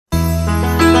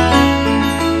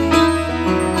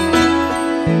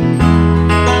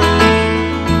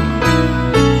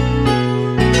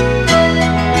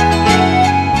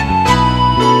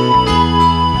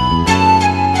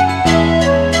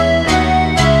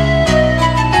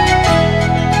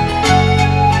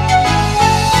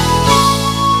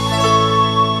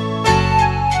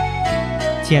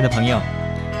亲爱的朋友，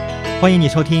欢迎你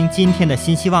收听今天的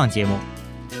新希望节目，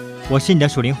我是你的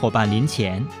属灵伙伴林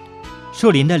前，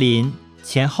树林的林，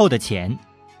前后的前。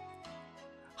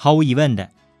毫无疑问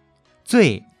的，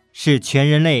罪是全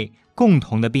人类共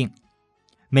同的病，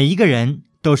每一个人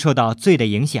都受到罪的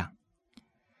影响。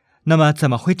那么怎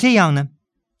么会这样呢？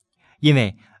因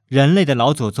为人类的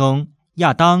老祖宗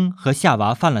亚当和夏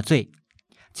娃犯了罪，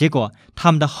结果他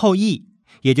们的后裔，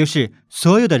也就是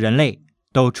所有的人类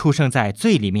都出生在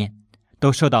罪里面，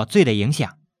都受到罪的影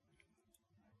响。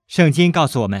圣经告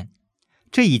诉我们，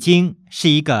这已经是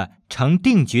一个成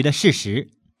定局的事实，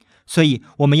所以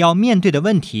我们要面对的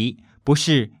问题不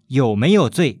是有没有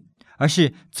罪，而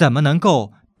是怎么能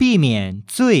够避免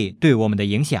罪对我们的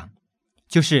影响，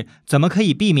就是怎么可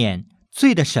以避免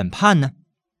罪的审判呢？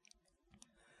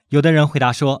有的人回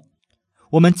答说，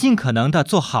我们尽可能的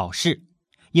做好事，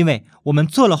因为我们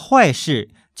做了坏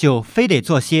事，就非得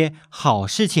做些好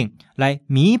事情来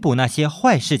弥补那些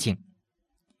坏事情。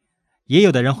也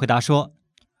有的人回答说，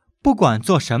不管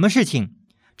做什么事情，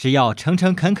只要诚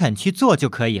诚恳恳去做就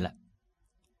可以了。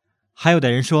还有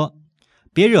的人说，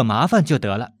别惹麻烦就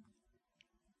得了。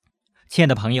亲爱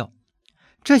的朋友，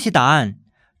这些答案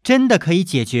真的可以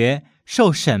解决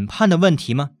受审判的问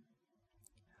题吗？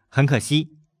很可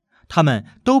惜，他们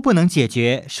都不能解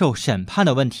决受审判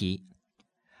的问题。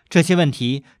这些问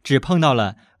题只碰到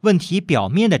了问题表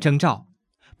面的征兆，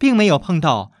并没有碰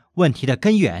到问题的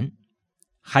根源，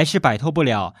还是摆脱不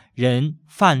了人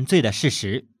犯罪的事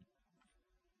实。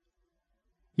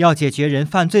要解决人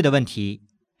犯罪的问题，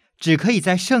只可以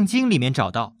在圣经里面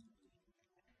找到。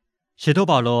使徒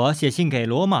保罗写信给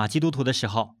罗马基督徒的时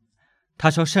候，他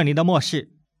说圣灵的默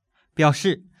示，表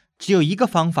示只有一个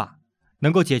方法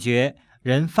能够解决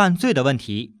人犯罪的问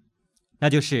题，那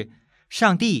就是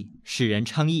上帝使人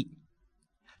称义。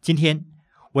今天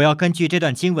我要根据这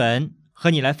段经文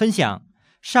和你来分享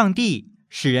上帝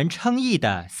使人称义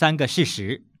的三个事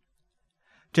实。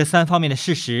这三方面的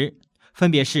事实分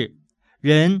别是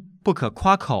人不可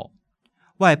夸口，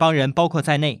外邦人包括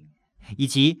在内，以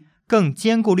及更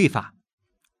坚固律法。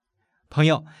朋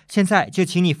友，现在就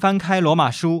请你翻开罗马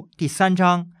书第3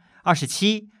章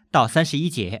27到31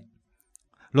节。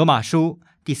罗马书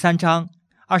第3章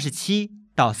27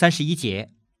到31节，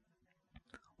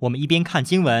我们一边看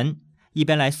经文，一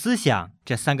边来思想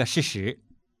这三个事实。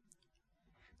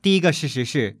第一个事实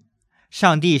是，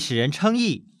上帝使人称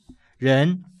义，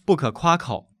人不可夸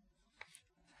口。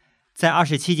在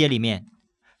27节里面，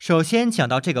首先讲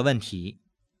到这个问题，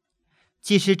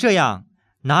既是这样，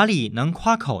哪里能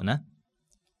夸口呢？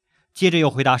接着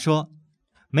又回答说，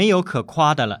没有可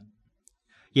夸的了。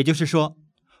也就是说，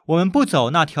我们不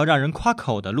走那条让人夸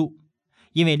口的路，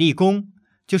因为立功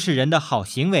就是人的好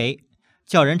行为，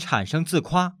叫人产生自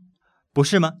夸，不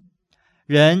是吗？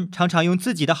人常常用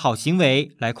自己的好行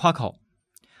为来夸口，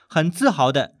很自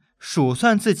豪地数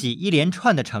算自己一连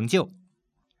串的成就。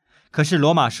可是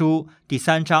罗马书第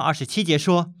3章27节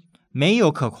说，没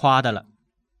有可夸的了。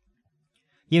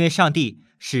因为上帝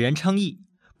使人称义，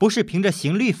不是凭着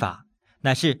行律法，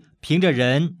乃是凭着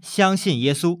人相信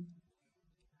耶稣。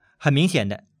很明显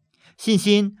的，信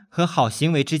心和好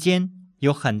行为之间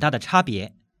有很大的差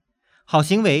别。好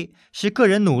行为是个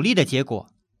人努力的结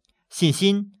果，信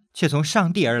心却从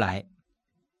上帝而来。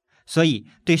所以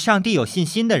对上帝有信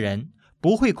心的人，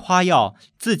不会夸耀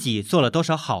自己做了多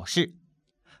少好事，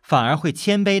反而会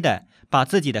谦卑地把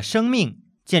自己的生命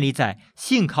建立在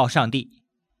信靠上帝。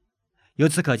由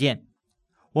此可见，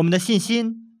我们的信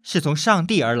心是从上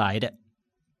帝而来的。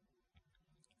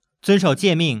遵守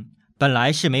诫命本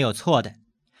来是没有错的，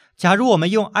假如我们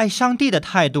用爱上帝的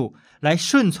态度来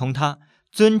顺从他，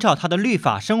遵照他的律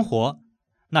法生活，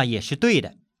那也是对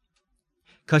的。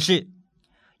可是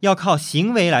要靠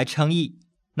行为来称义，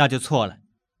那就错了。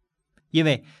因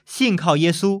为信靠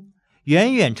耶稣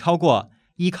远远超过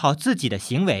依靠自己的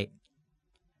行为，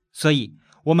所以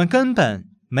我们根本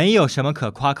没有什么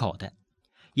可夸口的，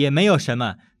也没有什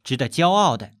么值得骄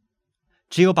傲的，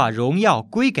只有把荣耀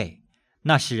归给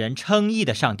那使人称义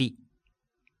的上帝。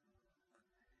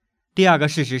第二个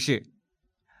事实是，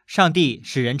上帝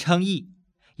使人称义，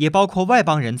也包括外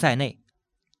邦人在内。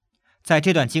在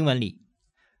这段经文里，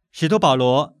使徒保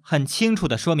罗很清楚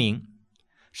地说明，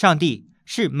上帝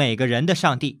是每个人的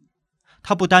上帝，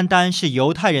他不单单是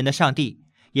犹太人的上帝，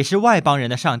也是外邦人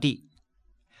的上帝。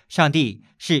上帝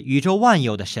是宇宙万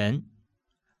有的神。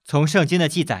从圣经的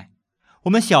记载，我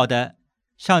们晓得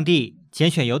上帝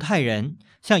拣选犹太人，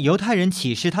向犹太人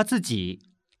启示他自己，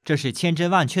这是千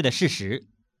真万确的事实。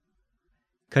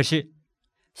可是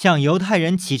向犹太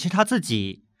人启示他自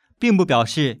己，并不表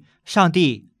示上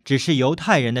帝只是犹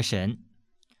太人的神。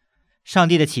上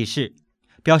帝的启示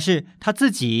表示他自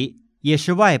己也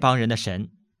是外邦人的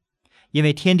神，因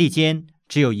为天地间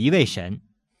只有一位神。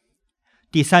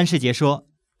第3世节说，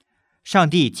上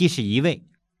帝既是一位，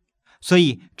所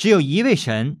以只有一位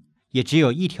神，也只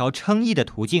有一条称义的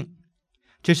途径，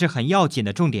这是很要紧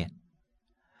的重点。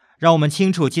让我们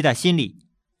清楚记在心里，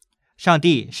上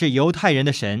帝是犹太人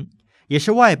的神，也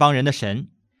是外邦人的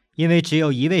神，因为只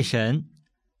有一位神，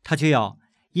他就要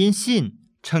因信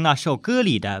称那受割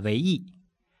礼的为义，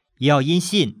也要因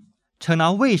信称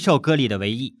那未受割礼的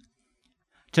为义。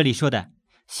这里说的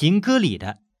行割礼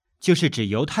的，就是指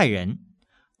犹太人；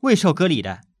未受割礼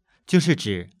的，就是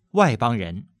指外邦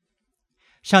人。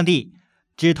上帝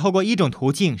只透过一种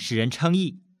途径使人称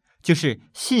义，就是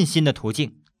信心的途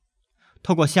径。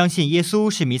透过相信耶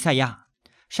稣是弥赛亚，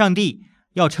上帝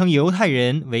要称犹太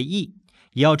人为义，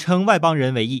也要称外邦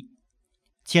人为义。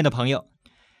亲爱的朋友，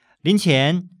临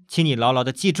前请你牢牢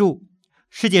地记住，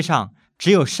世界上只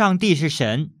有上帝是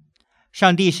神，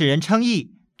上帝使人称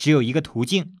义只有一个途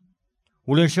径，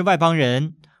无论是外邦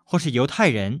人或是犹太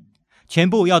人，全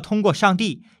部要通过上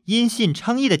帝因信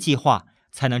称义的计划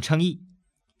才能称义。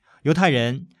犹太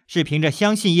人是凭着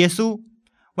相信耶稣，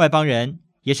外邦人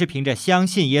也是凭着相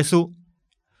信耶稣，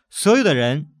所有的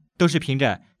人都是凭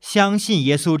着相信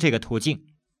耶稣这个途径。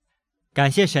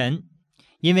感谢神，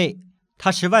因为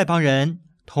他使外邦人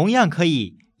同样可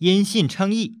以因信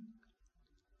称义。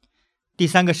第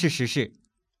3个事实是，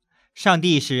上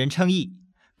帝使人称义，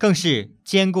更是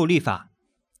兼顾律法。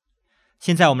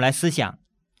现在我们来思想，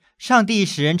上帝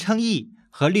使人称义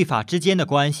和律法之间的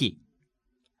关系。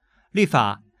律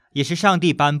法也是上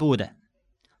帝颁布的，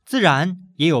自然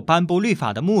也有颁布律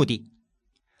法的目的。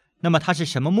那么它是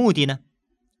什么目的呢？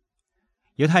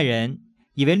犹太人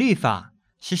以为律法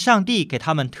是上帝给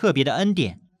他们特别的恩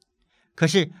典，可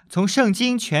是从圣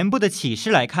经全部的启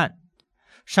示来看，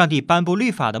上帝颁布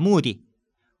律法的目的，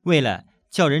为了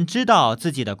叫人知道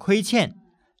自己的亏欠，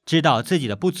知道自己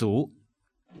的不足。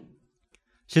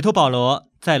使徒保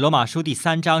罗在罗马书第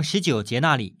3章19节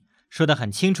那里说得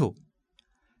很清楚，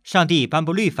上帝颁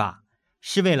布律法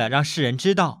是为了让世人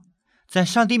知道，在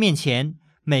上帝面前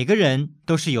每个人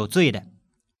都是有罪的。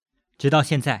直到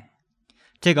现在，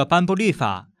这个颁布律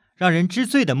法让人知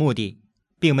罪的目的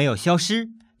并没有消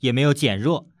失，也没有减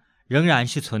弱，仍然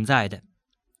是存在的。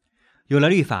有了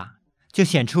律法，就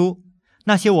显出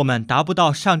那些我们达不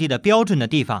到上帝的标准的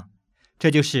地方，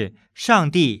这就是上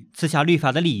帝赐下律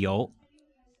法的理由。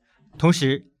同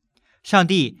时，上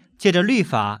帝借着律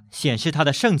法显示他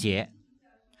的圣洁，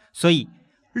所以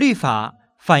律法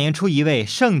反映出一位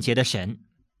圣洁的神。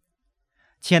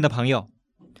亲爱的朋友，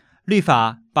律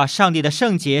法把上帝的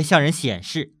圣洁向人显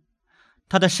示，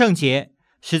他的圣洁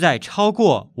实在超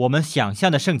过我们想象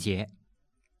的圣洁。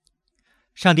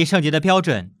上帝圣洁的标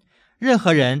准，任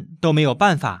何人都没有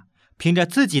办法凭着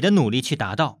自己的努力去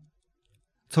达到。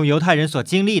从犹太人所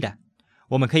经历的，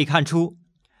我们可以看出，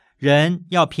人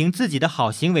要凭自己的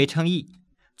好行为称义，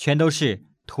全都是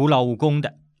徒劳无功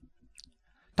的。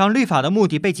当律法的目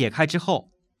的被解开之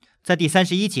后，在第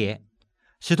31节，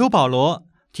使徒保罗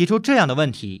提出这样的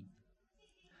问题：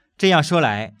这样说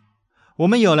来，我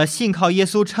们有了信靠耶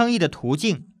稣称义的途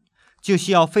径，就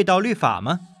需要废掉律法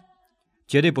吗？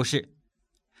绝对不是，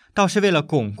倒是为了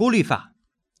巩固律法。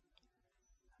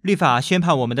律法宣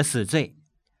判我们的死罪，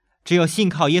只有信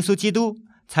靠耶稣基督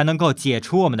才能够解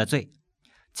除我们的罪，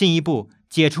进一步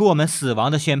解除我们死亡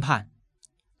的宣判，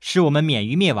使我们免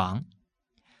于灭亡。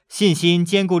信心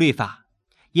坚固律法，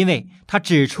因为它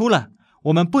指出了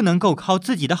我们不能够靠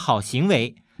自己的好行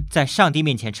为在上帝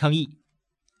面前称义。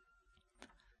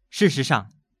事实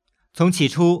上，从起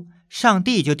初上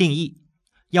帝就定义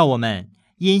要我们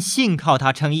因信靠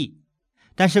他称义，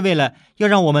但是为了要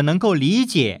让我们能够理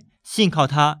解信靠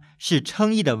他是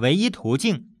称义的唯一途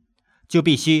径，就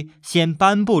必须先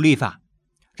颁布律法，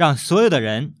让所有的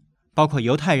人，包括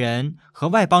犹太人和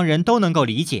外邦人都能够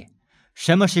理解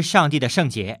什么是上帝的圣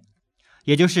洁，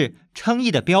也就是称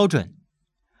义的标准。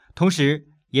同时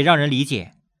也让人理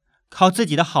解，靠自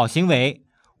己的好行为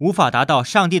无法达到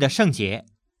上帝的圣洁，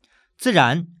自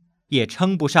然也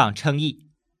称不上称义。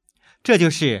这就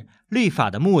是律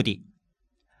法的目的。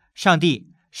上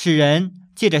帝使人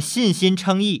借着信心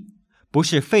称义，不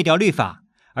是废掉律法，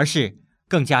而是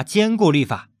更加坚固律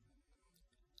法。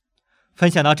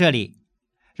分享到这里，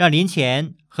让林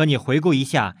前和你回顾一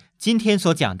下今天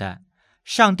所讲的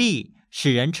上帝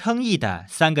使人称义的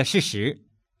3个事实。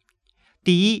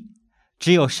第一，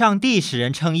只有上帝使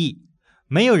人称义，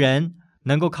没有人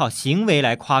能够靠行为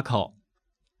来夸口。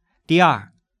第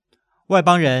二，外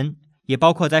邦人也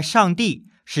包括在上帝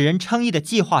使人称义的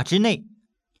计划之内。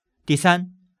第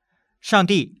三，上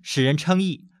帝使人称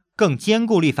义更坚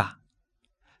固律法。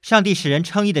上帝使人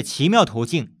称义的奇妙途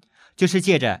径，就是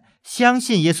借着相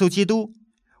信耶稣基督，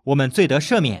我们罪得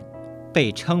赦免，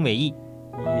被称为义。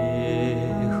耶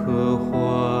和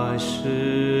华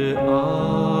是爱，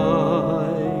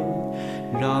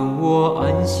让我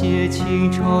安歇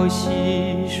青潮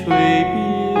溪水边，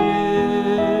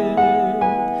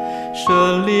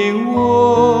神领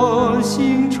我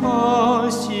行查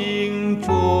心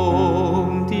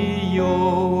中的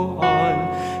幽暗，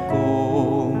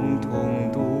共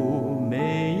同度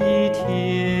每一天。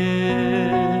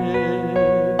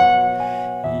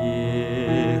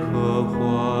耶和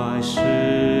华是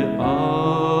爱，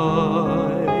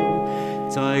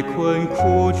在困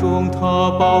苦中他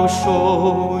保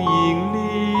守引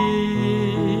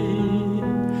领，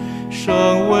神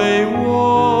为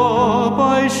我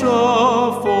摆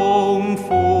设丰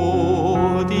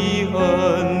富的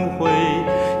恩惠，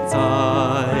在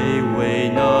危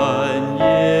难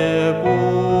也不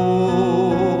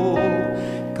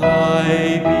改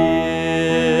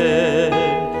变，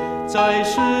在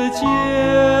世间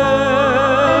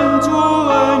作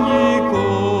恩与共，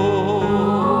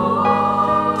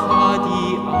他的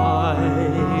爱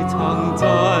藏在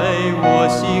我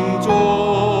心中。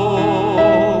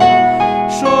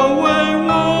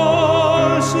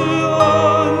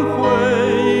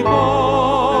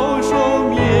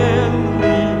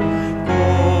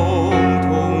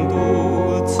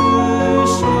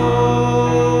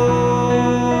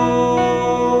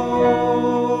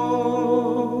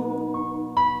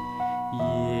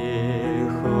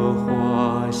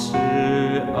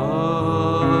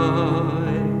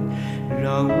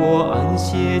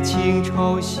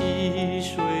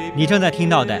你正在听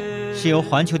到的是由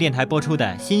环球电台播出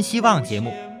的新希望节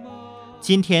目，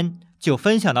今天就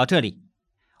分享到这里，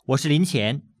我是林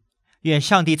乾，愿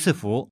上帝赐福